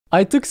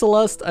I took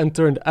Celeste and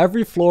turned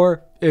every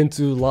floor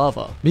into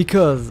lava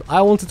because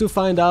I wanted to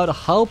find out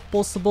how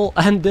possible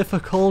and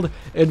difficult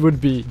it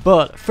would be.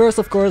 But first,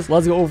 of course,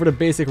 let's go over the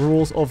basic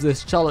rules of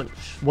this challenge.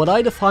 What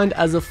I defined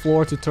as a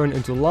floor to turn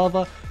into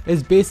lava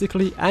is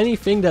basically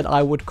anything that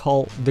I would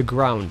call the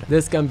ground.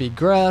 This can be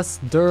grass,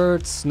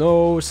 dirt,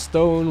 snow,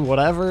 stone,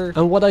 whatever.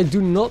 And what I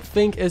do not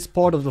think is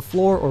part of the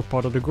floor or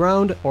part of the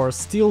ground are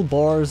steel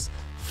bars,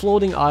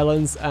 floating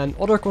islands, and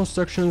other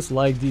constructions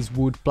like these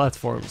wood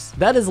platforms.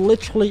 That is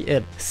literally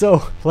it.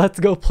 So let's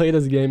go play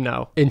this game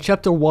now. In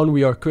chapter 1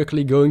 we are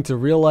quickly going to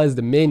realize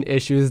the main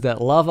issues that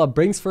lava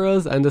brings for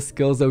us and the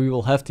skills that we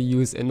will have to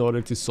use in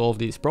order to solve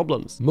these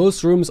problems.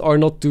 Most rooms are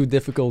not too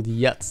difficult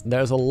yet.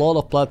 There's a lot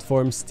of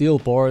platforms, steel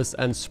bars,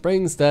 and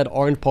springs that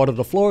aren't part of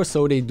the floor,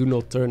 so they do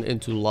not turn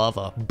into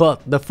lava.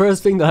 But the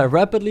first thing that I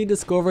rapidly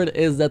discovered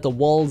is that the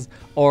walls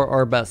are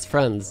our best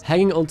friends.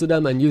 Hanging onto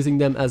them and using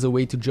them as a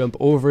way to jump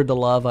over the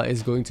lava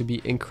is going to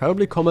be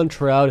incredibly common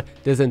throughout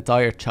this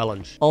entire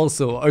challenge.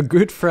 Also, a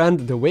good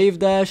friend, the wave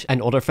dash, and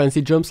other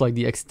fancy jumps like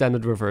the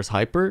extended reverse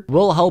hyper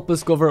will help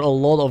us cover a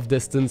lot of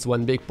distance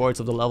when big parts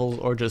of the levels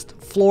are just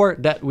floor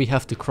that we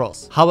have to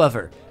cross.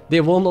 However, they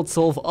will not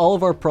solve all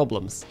of our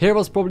problems. Here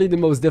was probably the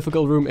most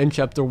difficult room in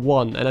chapter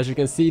 1, and as you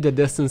can see, the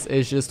distance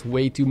is just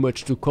way too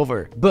much to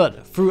cover.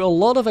 But through a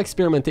lot of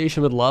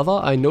experimentation with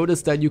lava, I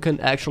noticed that you can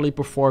actually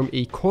perform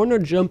a corner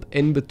jump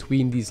in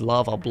between these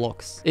lava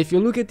blocks. If you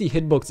look at the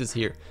hitboxes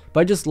here,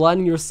 by just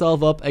lining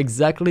yourself up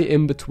exactly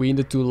in between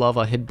the two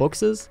lava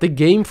hitboxes, the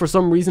game for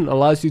some reason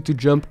allows you to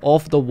jump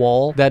off the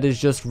wall that is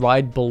just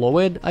right below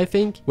it, I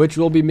think, which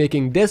will be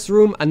making this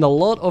room and a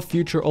lot of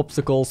future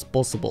obstacles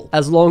possible,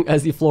 as long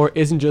as the floor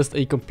isn't just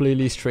a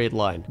completely straight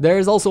line. There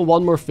is also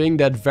one more thing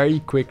that very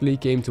quickly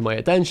came to my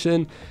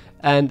attention,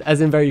 and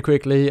as in very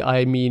quickly,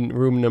 I mean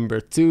room number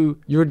 2.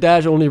 Your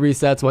dash only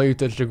resets when you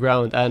touch the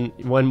ground, and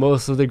when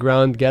most of the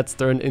ground gets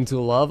turned into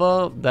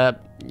lava,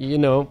 that, you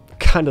know,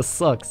 kind of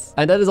sucks.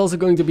 And that is also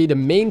going to be the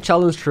main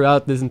challenge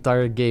throughout this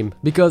entire game,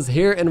 because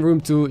here in room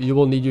 2 you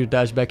will need your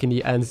dash back in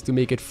the end to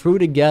make it through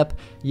the gap,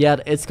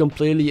 yet it's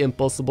completely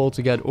impossible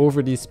to get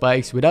over these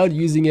spikes without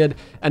using it,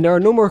 and there are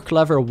no more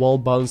clever wall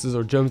bounces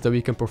or jumps that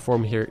we can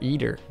perform here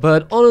either.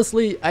 But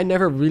honestly, I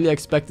never really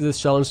expected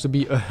this challenge to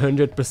be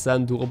 100%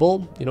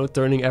 doable. You know,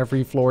 turning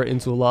every floor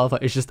into lava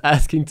is just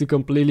asking to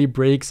completely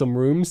break some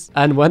rooms,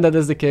 and when that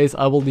is the case,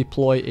 I will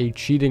deploy a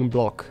cheating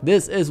block.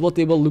 This is what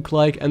they will look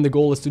like, and the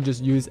goal is to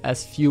just use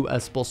as few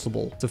as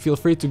possible. So feel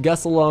free to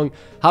guess along,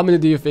 how many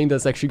do you think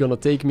that's actually gonna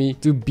take me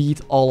to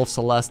beat all of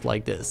Celeste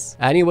like this?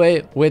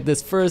 Anyway, with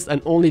this first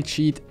and only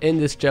cheat in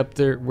this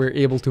chapter, we're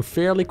able to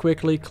fairly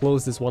quickly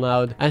close this one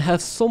out and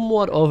have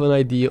somewhat of an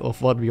idea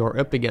of what we are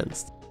up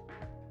against.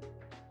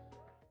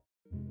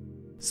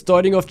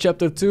 Starting off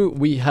chapter 2,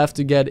 we have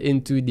to get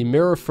into the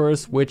mirror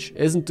first, which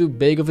isn't too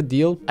big of a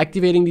deal.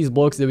 Activating these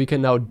blocks that we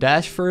can now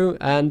dash through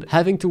and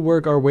having to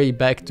work our way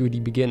back to the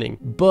beginning.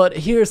 But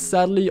here,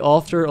 sadly,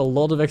 after a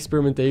lot of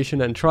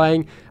experimentation and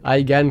trying, I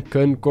again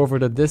couldn't cover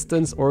the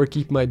distance or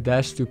keep my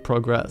dash to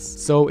progress.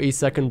 So a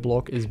second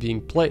block is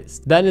being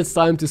placed. Then it's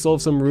time to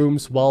solve some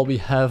rooms while we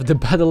have the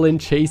Battlein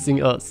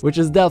chasing us, which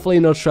is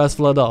definitely not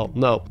stressful at all,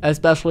 no.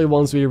 Especially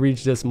once we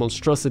reach this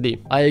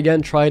monstrosity. I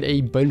again tried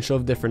a bunch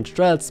of different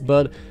strats,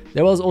 but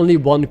there was only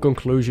one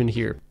conclusion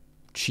here: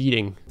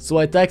 cheating. So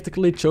I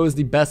tactically chose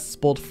the best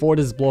spot for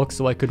this block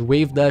so I could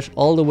wave dash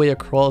all the way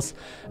across,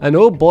 and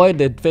oh boy,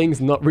 did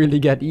things not really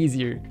get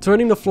easier.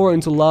 Turning the floor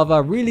into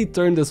lava really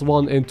turned this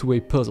one into a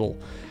puzzle.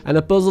 And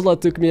a puzzle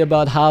that took me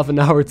about half an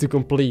hour to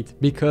complete,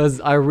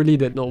 because I really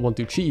did not want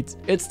to cheat.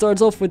 It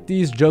starts off with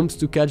these jumps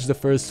to catch the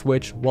first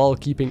switch while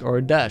keeping our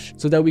dash,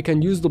 so that we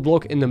can use the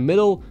block in the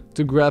middle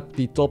to grab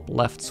the top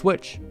left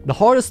switch. The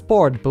hardest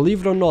part,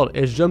 believe it or not,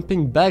 is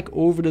jumping back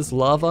over this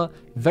lava.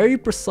 Very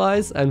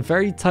precise and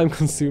very time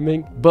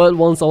consuming, but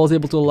once I was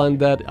able to land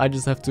that, I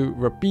just have to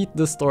repeat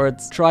the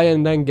start, try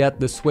and then get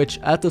the switch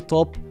at the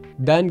top,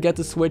 then get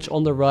the switch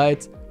on the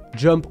right,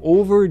 jump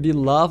over the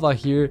lava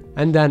here,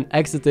 and then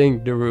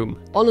exiting the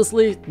room.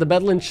 Honestly, the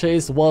Battlein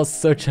chase was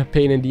such a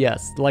pain in the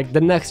ass. Like,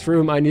 the next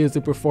room I needed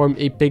to perform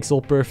a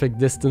pixel perfect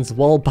distance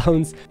wall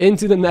bounce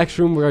into the next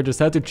room where I just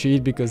had to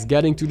cheat because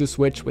getting to the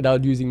switch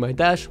without using my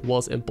dash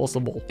was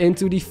impossible.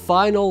 Into the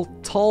final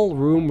tall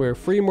room where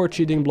 3 more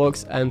cheating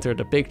blocks enter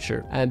the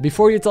picture. And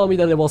before you tell me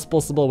that it was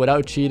possible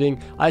without cheating,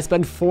 I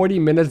spent 40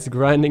 minutes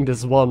grinding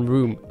this one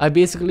room. I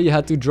basically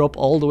had to drop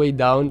all the way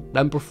down,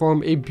 then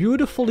perform a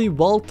beautifully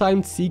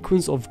well-timed sequence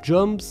of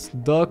jumps,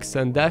 ducks,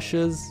 and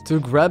dashes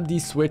to grab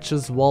these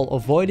switches while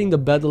avoiding the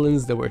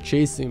Battleins that were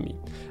chasing me.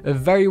 A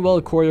very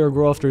well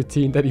choreographed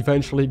routine that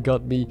eventually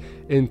got me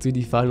into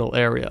the final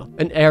area.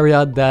 An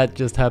area that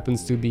just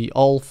happens to be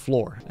all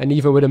floor. And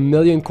even with a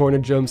million corner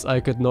jumps, I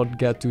could not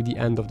get to the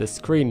end of the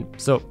screen.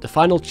 So the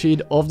final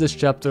cheat of this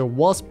chapter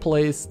was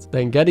placed,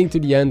 then getting to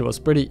the end was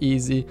pretty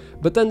easy,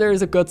 but then there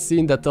is a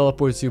cutscene that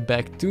teleports you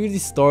back to the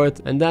start,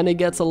 and then it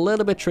gets a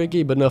little bit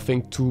tricky, but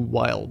nothing too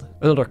wild.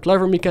 Another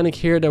clever mechanic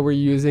here that we're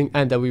using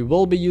and that we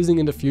will be using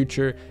in the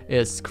future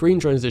is screen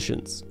transition.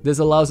 sections. This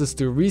allows us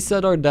to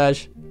reset our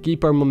dash,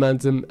 keep our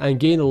momentum, and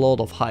gain a lot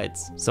of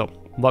heights. So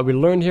what we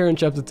learned here in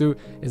chapter 2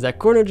 is that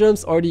corner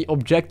jumps are the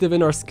objective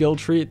in our skill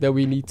tree that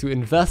we need to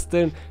invest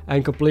in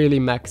and completely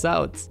max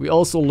out. We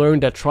also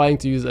learned that trying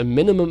to use a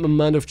minimum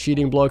amount of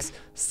cheating blocks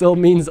still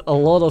means a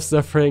lot of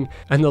suffering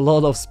and a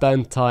lot of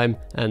spent time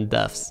and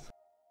deaths.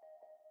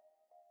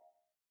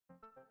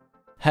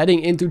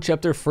 Heading into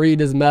chapter 3,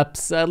 this map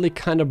sadly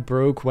kinda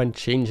broke when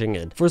changing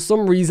it. For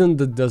some reason,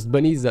 the dust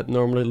bunnies that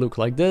normally look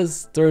like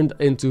this turned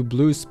into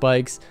blue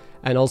spikes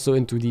and also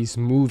into these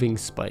moving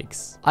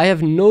spikes. I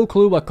have no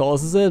clue what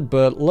causes it,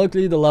 but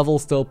luckily the level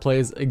still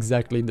plays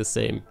exactly the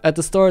same. At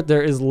the start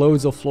there is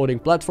loads of floating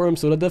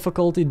platforms, so the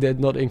difficulty did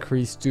not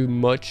increase too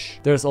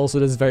much. There's also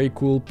this very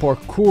cool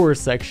parkour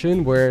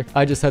section where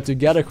I just had to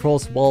get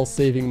across while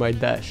saving my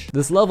dash.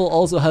 This level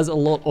also has a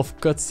lot of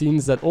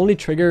cutscenes that only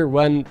trigger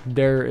when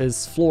there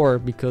is floor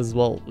because,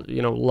 well,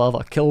 you know,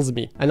 lava kills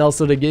me. And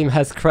also the game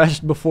has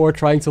crashed before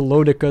trying to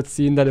load a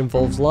cutscene that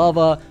involves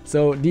lava,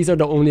 so these are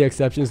the only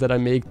exceptions that I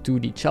make to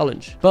the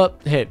challenge.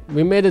 But hey,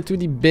 we made it to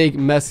the big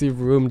messy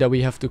room that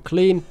we have to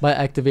clean by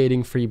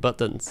activating 3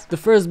 buttons. The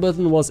first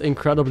button was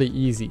incredibly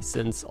easy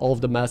since all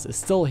of the mess is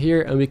still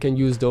here and we can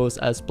use those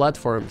as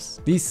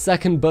platforms. The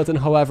second button,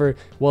 however,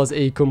 was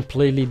a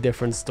completely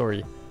different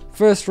story.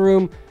 First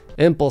room,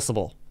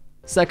 impossible.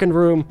 Second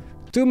room,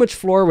 too much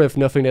floor with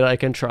nothing that I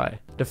can try.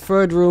 The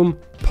third room,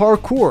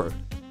 parkour.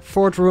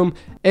 Fourth room,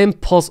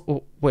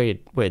 impossible.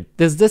 Wait,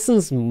 this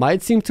distance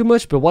might seem too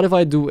much, but what if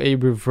I do a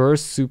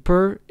reverse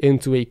super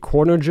into a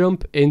corner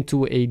jump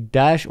into a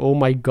dash? Oh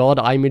my god,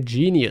 I'm a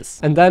genius.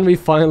 And then we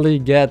finally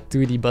get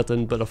to the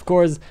button, but of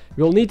course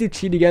we'll need to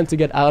cheat again to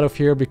get out of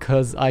here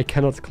because I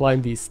cannot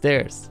climb these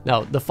stairs.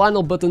 Now the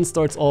final button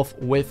starts off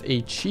with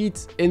a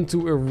cheat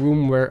into a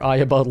room where I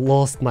about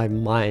lost my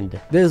mind.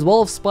 This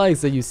wall of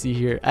spikes that you see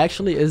here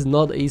actually is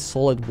not a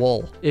solid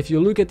wall. If you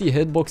look at the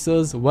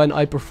hitboxes, when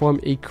I perform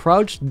a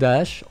crouched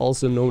dash,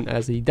 also known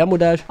as a demo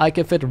dash, I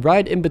can fit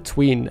right in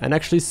between and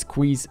actually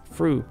squeeze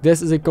through.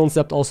 This is a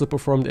concept also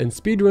performed in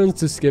speedruns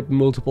to skip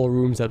multiple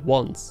rooms at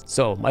once.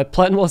 So my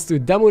plan was to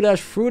demo dash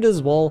through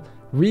this wall,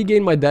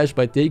 regain my dash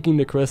by taking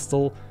the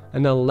crystal,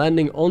 and then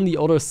landing on the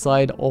other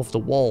side of the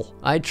wall.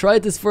 I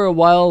tried this for a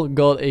while,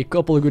 got a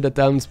couple of good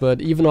attempts,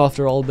 but even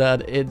after all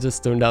that, it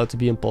just turned out to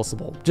be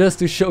impossible. Just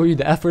to show you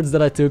the efforts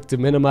that I took to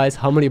minimize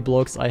how many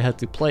blocks I had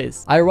to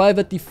place. I arrive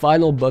at the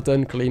final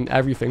button, clean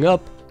everything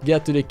up,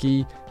 get to the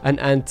key, and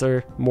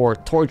enter more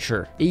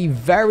torture. A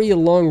very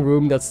long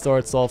room that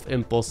starts off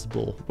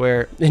impossible,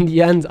 where in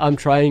the end I'm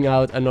trying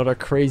out another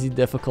crazy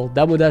difficult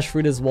demo dash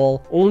through this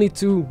wall, only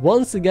to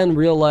once again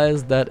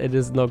realize that it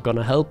is not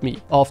gonna help me.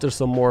 After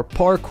some more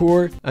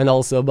parkour and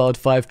also about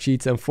 5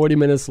 cheats and 40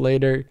 minutes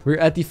later, we're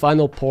at the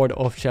final part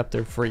of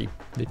chapter 3.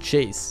 The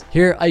chase.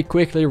 Here I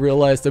quickly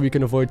realized that we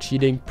can avoid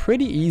cheating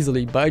pretty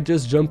easily by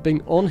just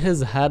jumping on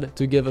his head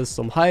to give us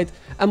some height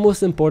and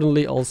most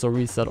importantly also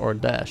reset our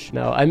dash.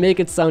 Now I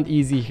make it sound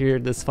easy here,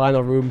 this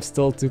final room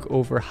still took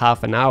over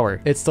half an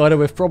hour. It started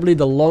with probably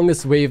the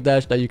longest wave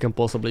dash that you can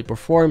possibly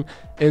perform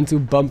into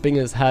bumping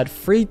his head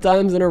 3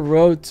 times in a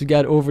row to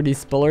get over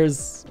these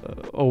pillars.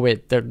 Oh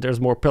wait, there's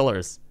more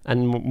pillars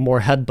and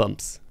more head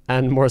bumps.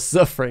 And more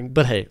suffering,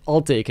 but hey,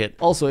 I'll take it.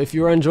 Also, if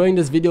you're enjoying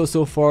this video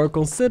so far,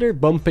 consider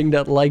bumping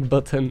that like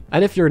button.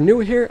 And if you're new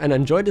here and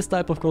enjoy this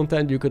type of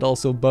content, you could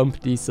also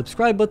bump the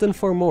subscribe button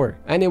for more.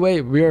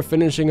 Anyway, we are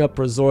finishing up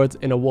Resort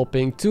in a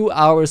whopping 2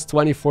 hours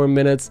 24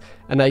 minutes,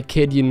 and I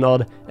kid you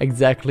not,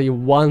 exactly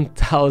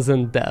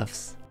 1000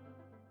 deaths.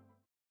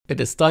 It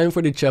is time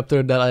for the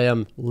chapter that I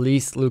am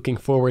least looking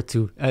forward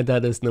to, and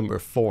that is number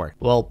 4.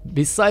 Well,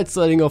 besides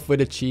starting off with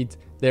a cheat,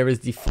 there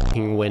is the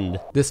fucking wind.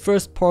 This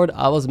first part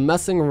I was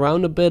messing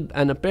around a bit,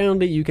 and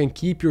apparently you can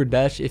keep your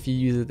dash if you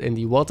use it in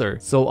the water.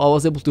 So I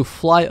was able to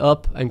fly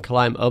up and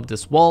climb up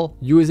this wall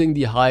using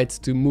the height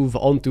to move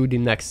onto the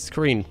next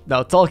screen.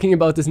 Now talking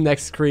about this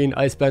next screen,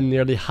 I spent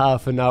nearly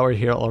half an hour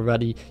here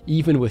already,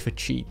 even with a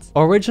cheat.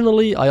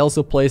 Originally I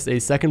also placed a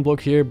second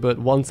block here, but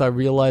once I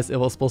realized it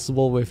was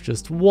possible with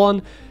just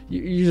one,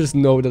 you just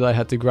know that I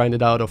had to grind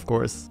it out, of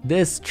course.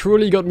 This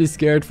truly got me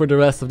scared for the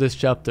rest of this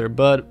chapter,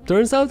 but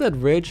turns out that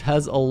Ridge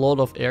has a lot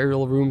of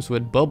aerial rooms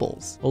with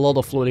bubbles, a lot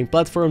of floating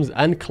platforms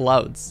and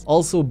clouds.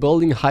 Also,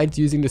 building height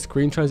using the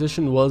screen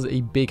transition was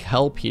a big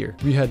help here.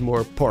 We had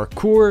more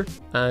parkour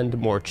and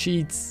more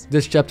cheats.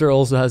 This chapter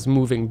also has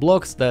moving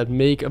blocks that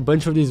make a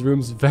bunch of these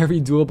rooms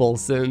very doable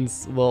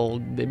since, well,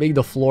 they make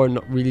the floor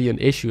not really an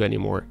issue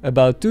anymore.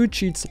 About 2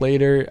 cheats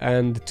later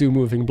and 2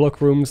 moving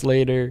block rooms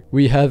later,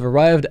 we have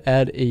arrived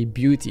at a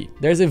beauty.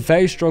 There's a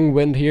very strong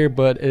wind here,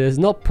 but it is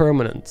not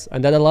permanent,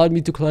 and that allowed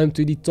me to climb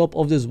to the top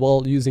of this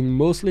wall using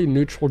mostly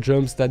neutral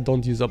jumps that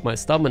don't use up my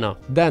stamina.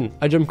 Then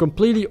I jump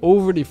completely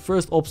over the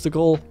first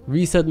obstacle,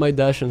 reset my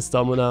dash and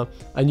stamina,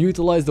 and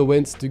utilize the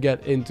wind to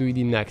get into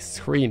the next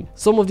screen.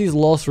 Some of these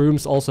lost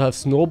rooms also have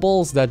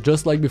snowballs that,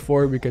 just like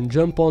before, we can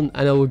jump on,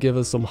 and it will give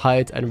us some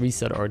height and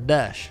reset our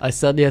dash. I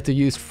sadly had to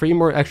use 3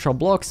 more extra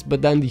blocks,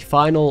 but then the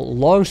final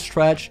long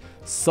stretch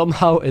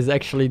somehow is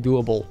actually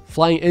doable.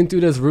 Flying into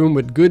this room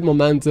with good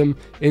momentum,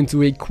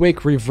 into a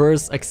quick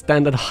reverse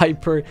extended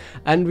hyper,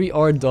 and we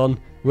are done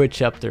with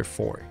chapter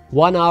 4.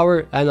 1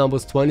 hour and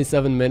almost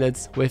 27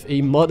 minutes with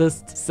a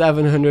modest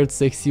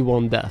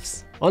 761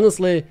 deaths.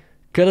 Honestly,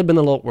 could have been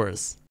a lot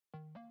worse.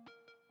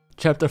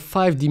 Chapter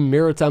 5, the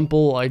Mirror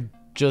Temple.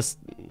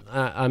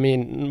 I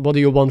mean, what do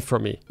you want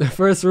from me? The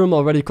first room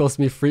already cost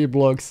me 3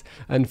 blocks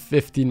and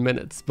 15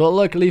 minutes, but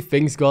luckily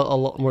things got a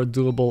lot more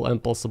doable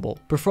and possible.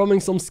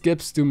 Performing some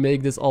skips to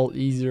make this all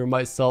easier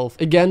myself.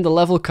 Again, the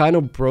level kind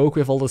of broke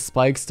with all the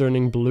spikes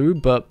turning blue,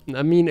 but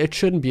I mean, it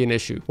shouldn't be an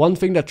issue. One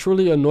thing that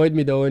truly annoyed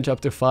me though in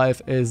chapter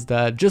 5 is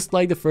that, just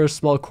like the first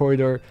small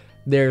corridor,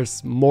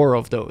 there's more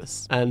of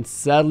those, and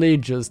sadly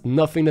just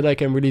nothing that I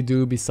can really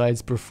do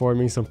besides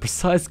performing some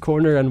precise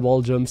corner and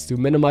wall jumps to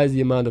minimize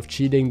the amount of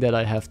cheating that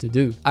I have to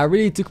do. I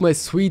really took my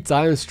sweet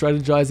time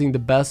strategizing the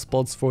best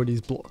spots for these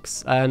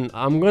blocks, and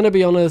I'm gonna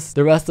be honest,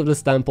 the rest of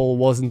this temple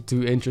wasn't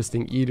too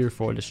interesting either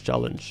for this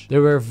challenge.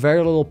 There were very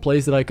little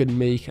plays that I could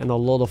make and a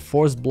lot of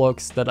forced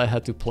blocks that I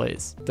had to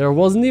place. There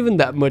wasn't even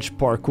that much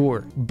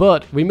parkour,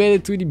 but we made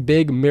it to the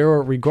big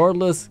mirror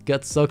regardless,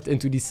 get sucked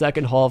into the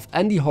second half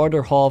and the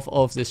harder half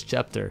of this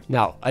chapter.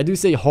 Now, I do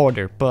say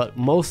harder, but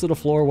most of the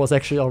floor was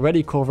actually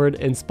already covered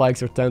in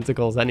spikes or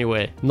tentacles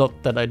anyway. Not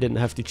that I didn't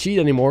have to cheat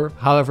anymore,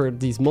 however,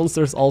 these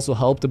monsters also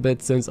helped a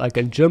bit since I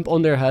can jump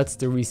on their heads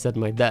to reset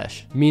my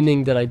dash,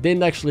 meaning that I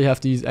didn't actually have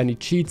to use any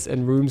cheats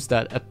in rooms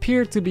that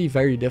appear to be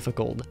very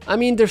difficult. I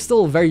mean, they're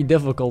still very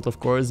difficult of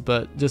course,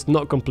 but just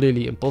not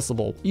completely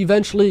impossible.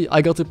 Eventually,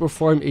 I got to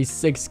perform a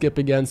 6 skip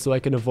again so I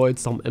can avoid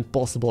some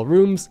impossible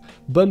rooms,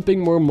 bumping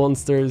more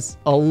monsters,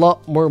 a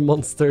lot more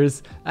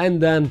monsters,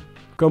 and then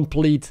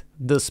complete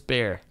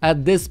despair.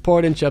 At this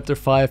part in chapter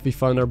 5, we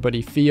found our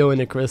buddy Theo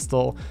in a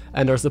crystal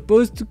and are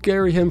supposed to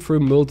carry him through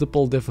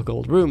multiple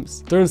difficult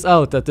rooms. Turns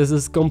out that this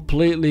is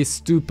completely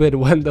stupid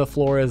when the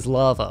floor is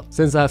lava,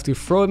 since I have to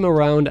throw him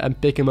around and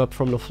pick him up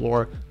from the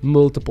floor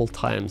multiple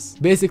times.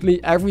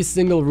 Basically, every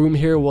single room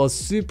here was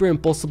super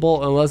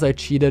impossible unless I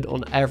cheated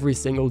on every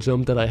single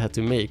jump that I had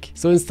to make.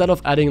 So instead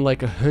of adding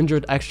like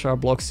 100 extra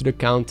blocks to the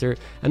counter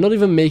and not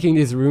even making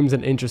these rooms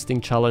an interesting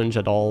challenge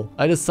at all,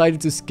 I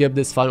decided to skip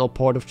this final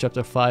part of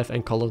chapter 5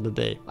 and call it a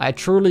day. I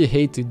truly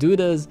hate to do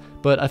this,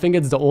 but I think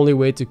it's the only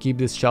way to keep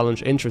this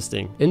challenge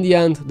interesting. In the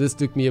end, this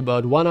took me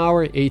about 1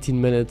 hour,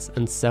 18 minutes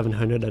and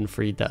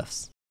 703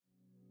 deaths.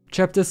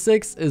 Chapter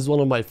 6 is one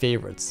of my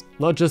favorites,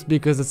 not just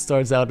because it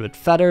starts out with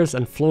feathers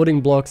and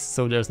floating blocks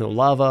so there's no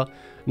lava.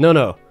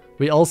 No.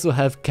 We also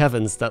have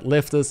Kevins that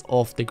lift us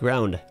off the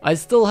ground. I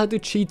still had to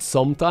cheat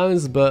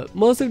sometimes, but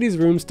most of these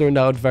rooms turned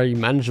out very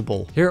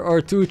manageable. Here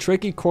are 2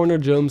 tricky corner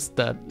jumps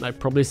that I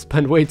probably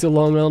spent way too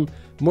long on,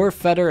 more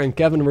feather and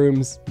Kevin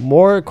rooms,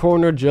 more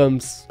corner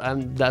jumps,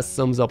 and that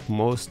sums up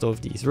most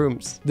of these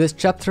rooms. This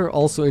chapter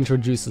also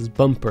introduces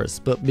bumpers,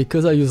 but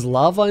because I use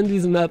lava in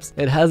these maps,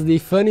 it has the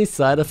funny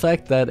side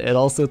effect that it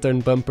also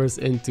turned bumpers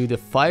into the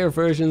fire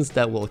versions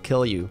that will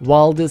kill you.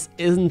 While this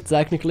isn't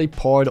technically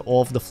part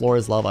of the floor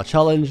is lava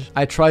challenge,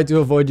 I tried to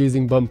avoid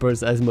using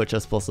bumpers as much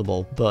as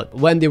possible, but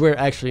when they were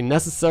actually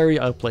necessary,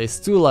 I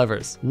placed 2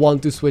 levers, one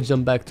to switch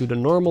them back to the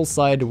normal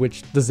side,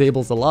 which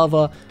disables the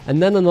lava,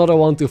 and then another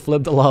one to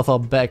flip the lava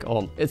back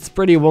on. It's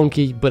pretty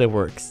wonky, but it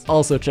works.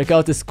 Also, check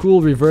out this cool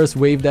reverse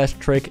wave dash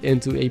trick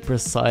into a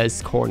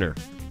precise corner.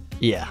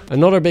 Yeah.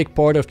 Another big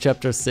part of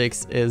chapter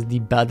 6 is the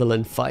battle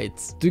and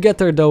fights. To get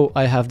there though,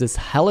 I have this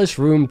hellish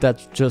room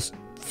that's just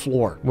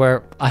floor,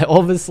 where I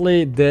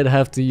obviously did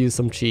have to use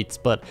some cheats,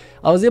 but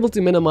I was able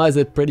to minimize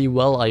it pretty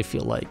well, I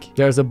feel like.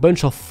 There's a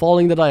bunch of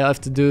falling that I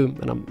have to do,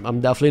 and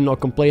I'm definitely not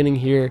complaining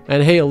here.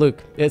 And hey,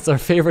 look, it's our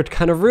favorite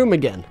kind of room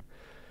again.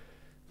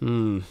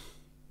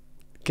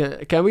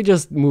 Can we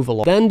just move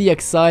along? Then the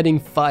exciting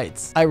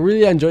fights. I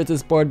really enjoyed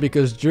this part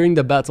because during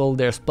the battle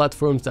there's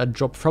platforms that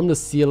drop from the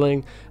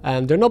ceiling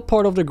and they're not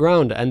part of the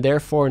ground and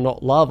therefore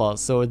not lava,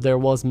 so there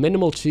was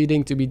minimal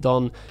cheating to be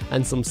done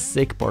and some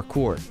sick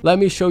parkour. Let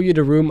me show you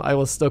the room I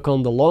was stuck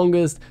on the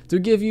longest to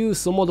give you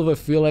somewhat of a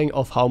feeling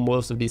of how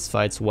most of these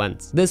fights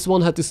went. This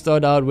one had to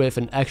start out with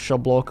an extra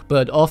block,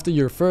 but after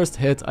your first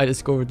hit I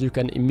discovered you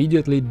can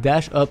immediately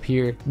dash up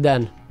here,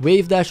 then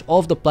wave dash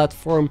off the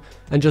platform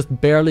and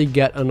just barely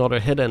get another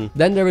hit in.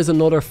 Then there is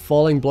another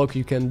falling block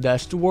you can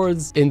dash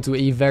towards into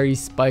a very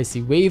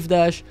spicy wave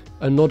dash,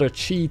 another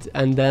cheat,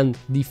 and then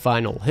the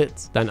final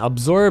hit. Then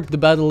absorb the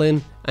battle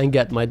in and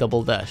get my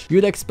double dash.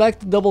 You'd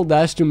expect the double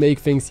dash to make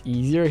things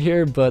easier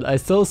here, but I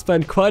still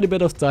spent quite a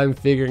bit of time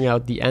figuring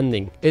out the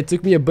ending. It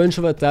took me a bunch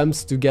of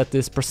attempts to get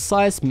this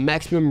precise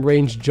maximum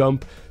range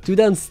jump to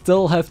then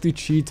still have to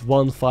cheat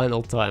one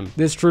final time.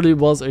 This truly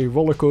was a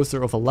roller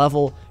coaster of a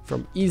level,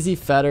 from easy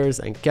feathers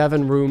and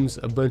Kevin rooms,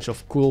 a bunch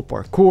of cool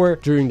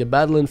parkour during the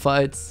battle and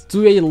fights,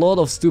 to a lot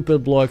of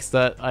stupid blocks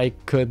that I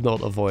could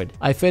not avoid.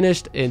 I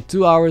finished in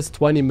 2 hours,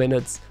 20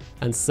 minutes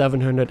and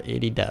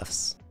 780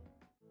 deaths.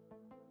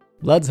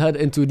 Let's head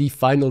into the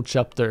final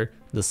chapter,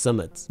 the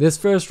summit. This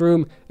first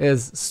room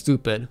is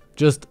stupid,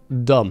 just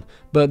dumb,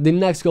 but the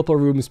next couple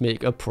rooms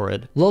make up for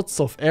it. Lots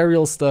of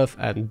aerial stuff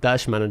and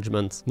dash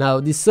management. Now,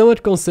 the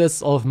summit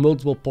consists of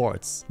multiple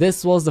parts.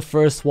 This was the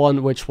first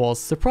one, which was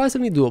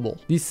surprisingly doable.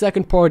 The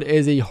second part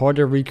is a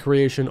harder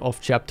recreation of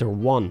chapter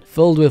 1,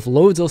 filled with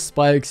loads of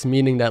spikes,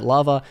 meaning that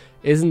lava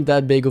isn't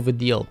that big of a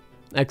deal.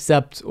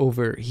 Except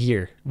over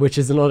here, which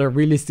is another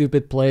really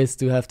stupid place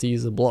to have to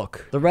use a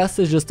block. The rest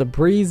is just a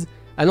breeze,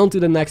 and on to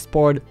the next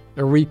part,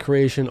 a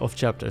recreation of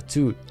chapter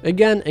 2.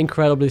 Again,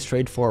 incredibly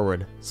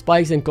straightforward.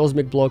 Spikes and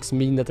cosmic blocks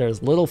mean that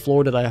there's little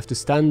floor that I have to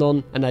stand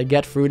on, and I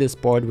get through this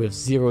part with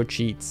 0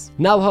 cheats.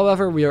 Now,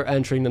 however, we are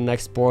entering the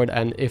next part,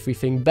 and if we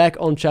think back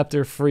on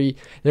chapter 3,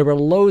 there were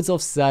loads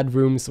of sad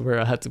rooms where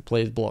I had to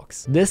place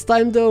blocks. This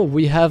time though,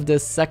 we have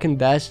this second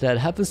dash that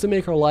happens to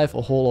make our life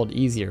a whole lot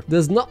easier.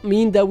 Does not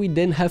mean that we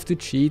didn't have to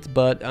cheat,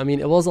 but I mean,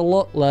 it was a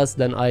lot less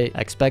than I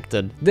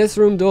expected. This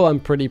room though, I'm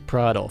pretty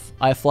proud of.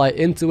 I fly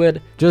into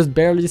it, just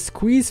barely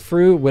squeeze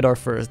through with our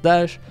first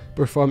dash,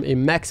 perform a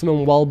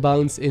maximum wall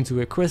bounce into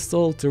a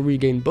crystal to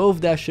regain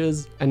both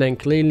dashes, and then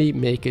cleanly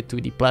make it to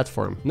the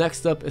platform.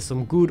 Next up is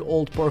some good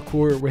old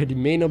parkour where the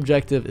main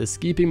objective is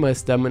keeping my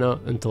stamina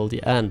until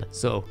the end.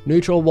 So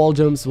neutral wall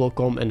jumps will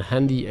come in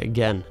handy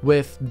again.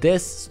 With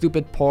this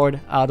stupid part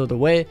out of the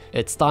way,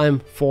 it's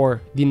time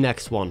for the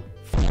next one.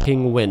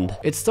 Fucking wind.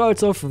 It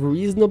starts off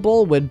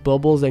reasonable with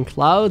bubbles and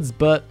clouds,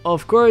 but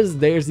of course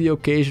there's the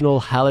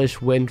occasional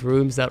hellish wind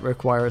rooms that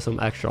require some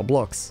extra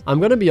blocks. I'm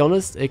gonna be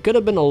honest, it could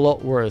have been a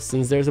lot worse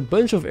since there's a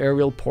bunch of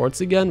aerial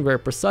ports again where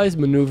precise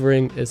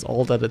maneuvering is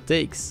all that it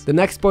takes. The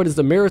next part is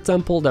the mirror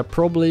temple that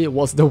probably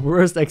was the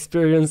worst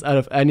experience out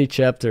of any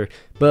chapter.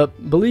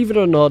 But believe it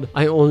or not,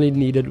 I only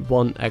needed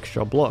 1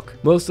 extra block.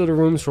 Most of the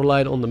rooms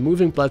relied on the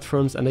moving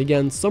platforms and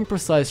again some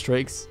precise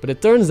tricks, but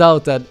it turns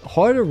out that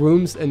harder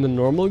rooms in the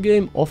normal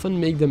game often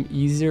make them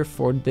easier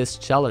for this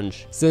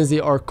challenge. Since they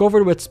are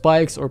covered with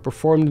spikes or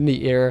performed in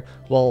the air,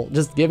 well,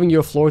 just giving you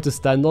a floor to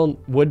stand on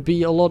would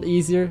be a lot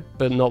easier,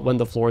 but not when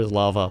the floor is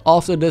lava.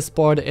 After this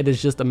part, it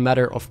is just a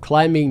matter of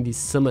climbing the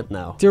summit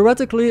now.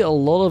 Theoretically, a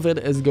lot of it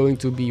is going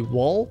to be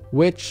wall,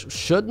 which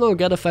should not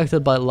get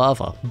affected by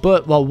lava,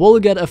 but what will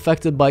get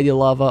affected by the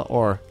lava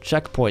are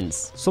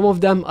checkpoints. Some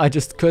of them I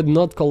just could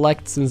not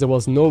collect since there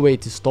was no way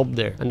to stop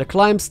there, and the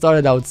climb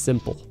started out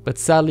simple, but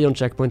sadly on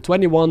checkpoint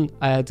 21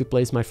 I had to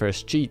place my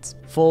first cheat,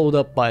 followed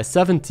up by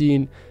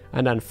 17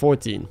 and then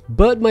 14.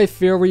 But my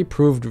theory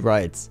proved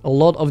right. A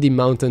lot of the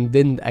mountain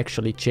didn't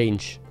actually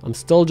change. I'm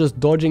still just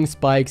dodging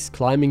spikes,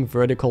 climbing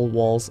vertical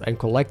walls and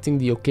collecting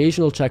the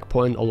occasional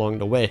checkpoint along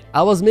the way.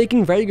 I was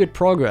making very good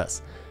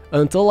progress.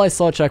 Until I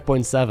saw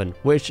checkpoint 7,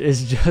 which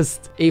is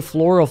just a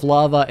floor of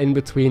lava in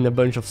between a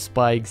bunch of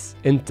spikes,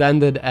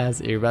 intended as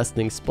a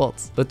resting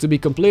spot. But to be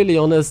completely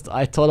honest,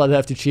 I thought I'd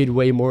have to cheat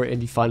way more in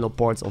the final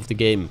parts of the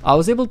game. I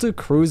was able to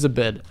cruise a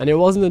bit, and it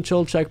wasn't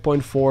until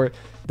checkpoint 4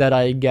 that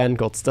I again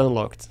got stun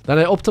locked. Then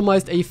I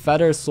optimized a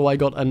feather so I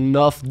got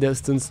enough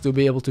distance to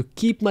be able to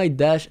keep my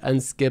dash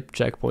and skip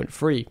checkpoint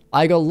 3.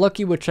 I got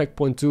lucky with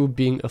checkpoint 2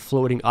 being a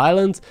floating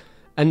island,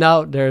 and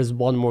now there's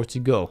one more to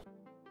go.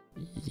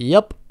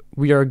 Yep.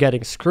 We are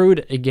getting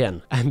screwed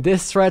again, and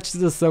this stretch to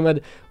the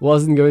summit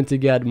wasn't going to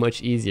get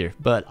much easier,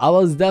 but I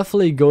was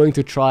definitely going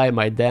to try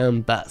my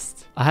damn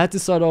best. I had to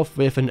start off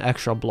with an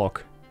extra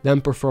block, then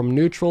perform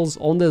neutrals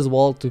on this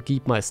wall to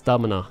keep my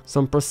stamina,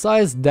 some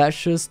precise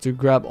dashes to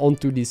grab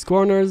onto these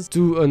corners,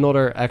 to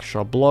another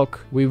extra block,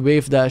 we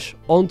wave dash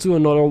onto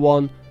another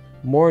one,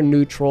 more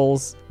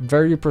neutrals,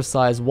 very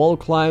precise wall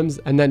climbs,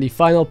 and then the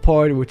final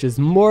part, which is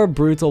more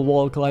brutal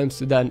wall climbs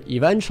to then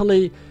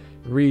eventually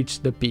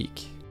reach the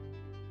peak.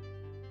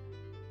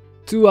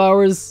 2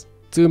 hours,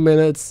 2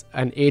 minutes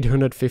and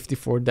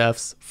 854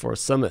 deaths for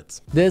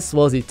summit. This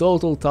was the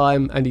total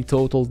time and the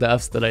total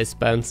deaths that I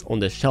spent on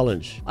this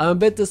challenge. I'm a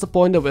bit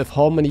disappointed with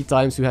how many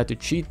times we had to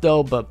cheat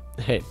though, but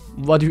hey,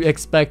 what do you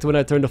expect when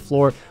I turn the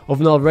floor of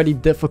an already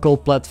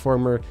difficult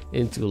platformer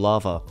into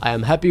lava? I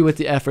am happy with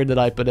the effort that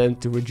I put in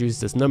to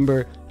reduce this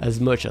number as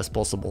much as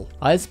possible.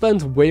 I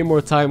spent way more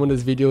time on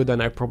this video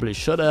than I probably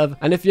should have,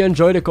 and if you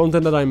enjoy the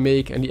content that I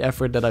make and the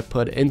effort that I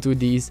put into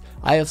these,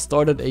 I have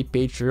started a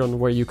Patreon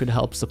where you could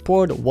help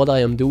support what I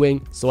am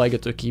doing so I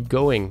get to keep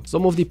going.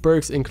 Some of the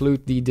perks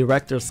include the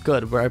director's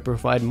cut, where I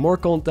provide more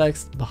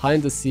context,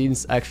 behind the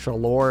scenes extra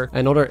lore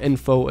and other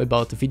info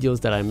about the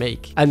videos that I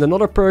make. And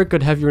another perk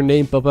could have your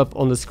name pop up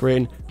on the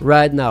screen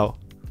right now,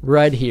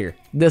 right here.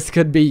 This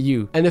could be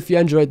you. And if you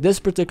enjoyed this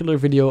particular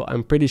video,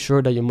 I'm pretty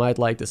sure that you might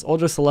like this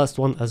other Celeste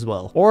one as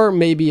well, or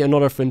maybe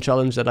another fun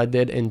challenge that I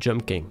did in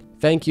Jump King.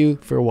 Thank you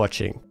for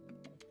watching.